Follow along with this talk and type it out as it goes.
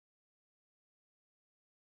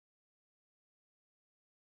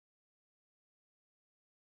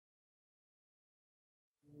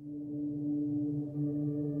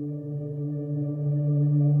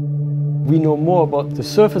We know more about the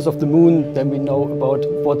surface of the moon than we know about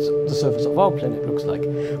what the surface of our planet looks like.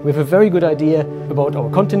 We have a very good idea about our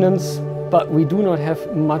continents, but we do not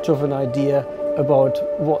have much of an idea about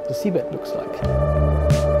what the seabed looks like.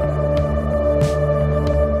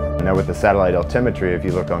 Now with the satellite altimetry, if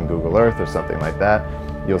you look on Google Earth or something like that,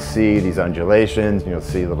 you'll see these undulations, you'll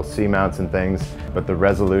see little seamounts and things, but the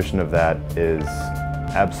resolution of that is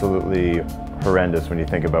absolutely horrendous when you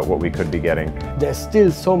think about what we could be getting. There's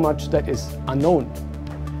still so much that is unknown,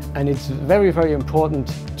 and it's very, very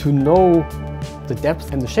important to know the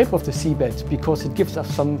depth and the shape of the seabed, because it gives us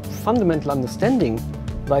some fundamental understanding,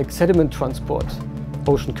 like sediment transport,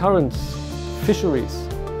 ocean currents, fisheries,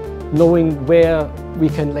 knowing where we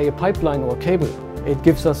can lay a pipeline or a cable. It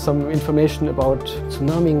gives us some information about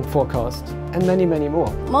tsunami forecast and many, many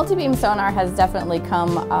more. Multi-beam sonar has definitely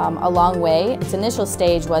come a long way. Its initial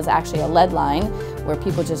stage was actually a lead line, where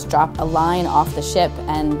people just dropped a line off the ship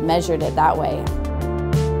and measured it that way.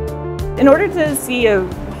 In order to see a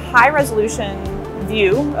high-resolution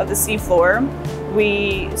view of the seafloor,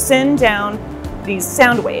 we send down these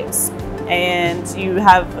sound waves. And you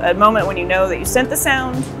have a moment when you know that you sent the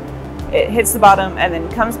sound, it hits the bottom and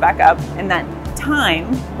then comes back up, and that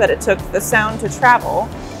time that it took the sound to travel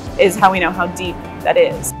is how we know how deep that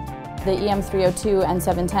is. The EM302 and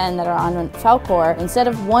 710 that are on Falkor, instead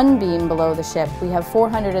of one beam below the ship, we have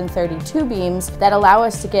 432 beams that allow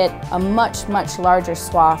us to get a much, much larger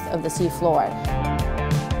swath of the seafloor.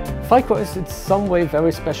 Falkor is in some way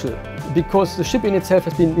very special, because the ship in itself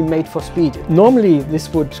has been made for speed. Normally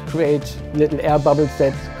this would create little air bubbles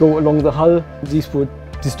that go along the hull. These would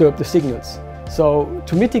disturb the signals. So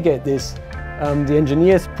to mitigate this, the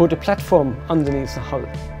engineers put a platform underneath the hull,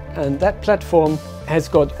 and that platform has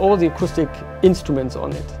got all the acoustic instruments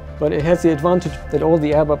on it, but it has the advantage that all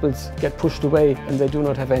the air bubbles get pushed away and they do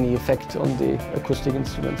not have any effect on the acoustic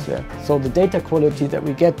instruments there. So the data quality that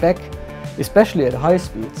we get back, especially at high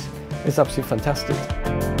speeds, is absolutely fantastic.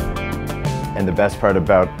 And the best part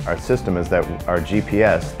about our system is that our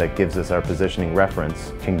GPS that gives us our positioning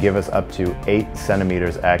reference can give us up to 8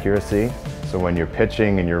 centimeters accuracy. So when you're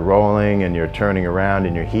pitching and you're rolling and you're turning around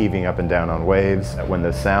and you're heaving up and down on waves, when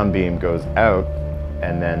the sound beam goes out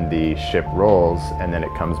and then the ship rolls and then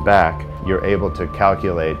it comes back, you're able to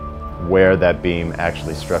calculate where that beam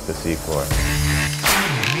actually struck the seafloor.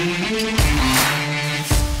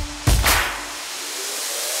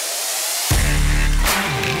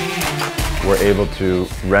 We're able to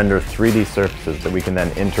render 3D surfaces that we can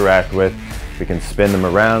then interact with. We can spin them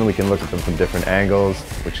around, we can look at them from different angles,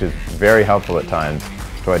 which is very helpful at times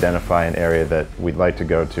to identify an area that we'd like to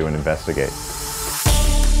go to and investigate.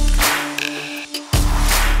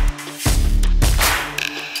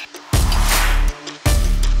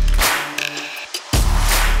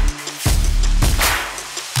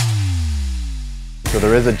 So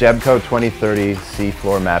there is a GEBCO 2030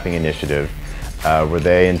 seafloor mapping initiative where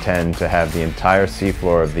they intend to have the entire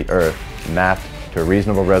seafloor of the Earth mapped to a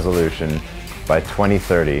reasonable resolution by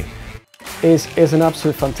 2030. It's an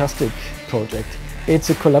absolute fantastic project. It's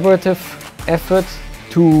a collaborative effort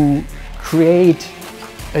to create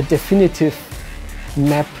a definitive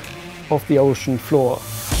map of the ocean floor.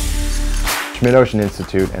 Schmidt Ocean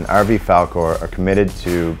Institute and RV Falkor are committed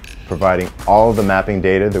to providing all the mapping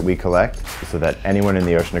data that we collect so that anyone in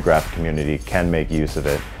the oceanographic community can make use of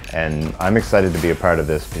it. And I'm excited to be a part of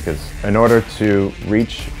this because in order to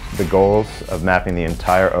reach the goals of mapping the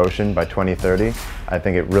entire ocean by 2030, I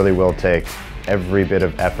think it really will take every bit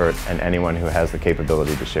of effort and anyone who has the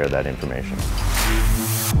capability to share that information.